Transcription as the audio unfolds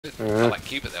I like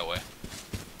keep it that way.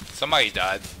 Somebody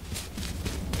died.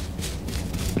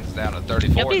 It's down to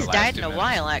 34. Nobody's died in a minutes.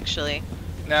 while, actually.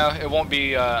 No, it won't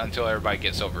be until everybody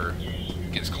gets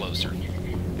closer.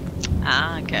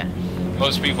 Ah, okay.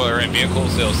 Most people are in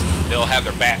vehicles. They'll have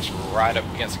their bats right up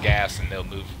against the gas, and they'll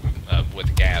move with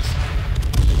the gas.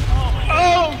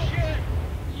 Oh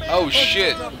shit! Man, Oh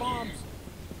shit!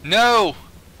 No!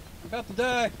 I'm about to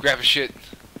die. Grab a shit.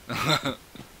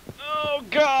 Oh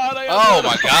god! Oh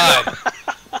my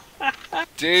god!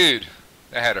 Dude,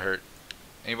 that had to hurt.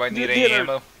 Anybody need any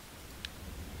ammo?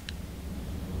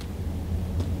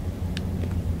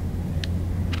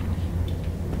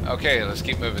 Okay, let's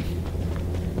keep moving.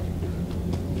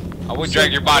 I would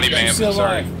drag your body, man, but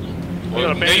sorry.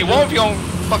 Well, no, you won't if you don't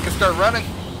fucking start running.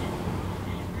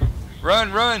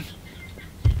 Run, run!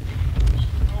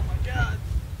 Oh my god!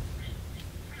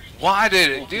 Why did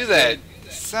it do that?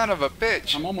 Son of a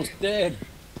bitch! I'm almost dead.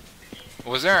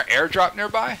 Was there an airdrop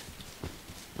nearby?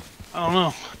 I don't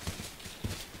know.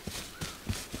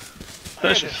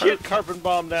 That shit carpet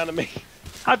bomb down to me.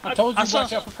 I told you I saw,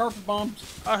 watch out for carpet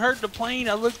bombs. I heard the plane.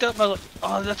 I looked up. I was like,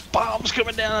 "Oh, that's bombs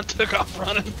coming down." I took off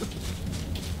running.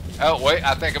 Oh wait,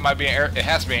 I think it might be an air. It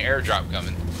has to be an airdrop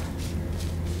coming.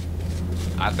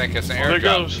 I think it's an airdrop. There it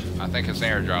goes. I think it's an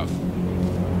airdrop.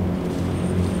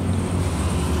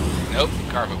 Nope,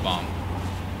 carpet bomb.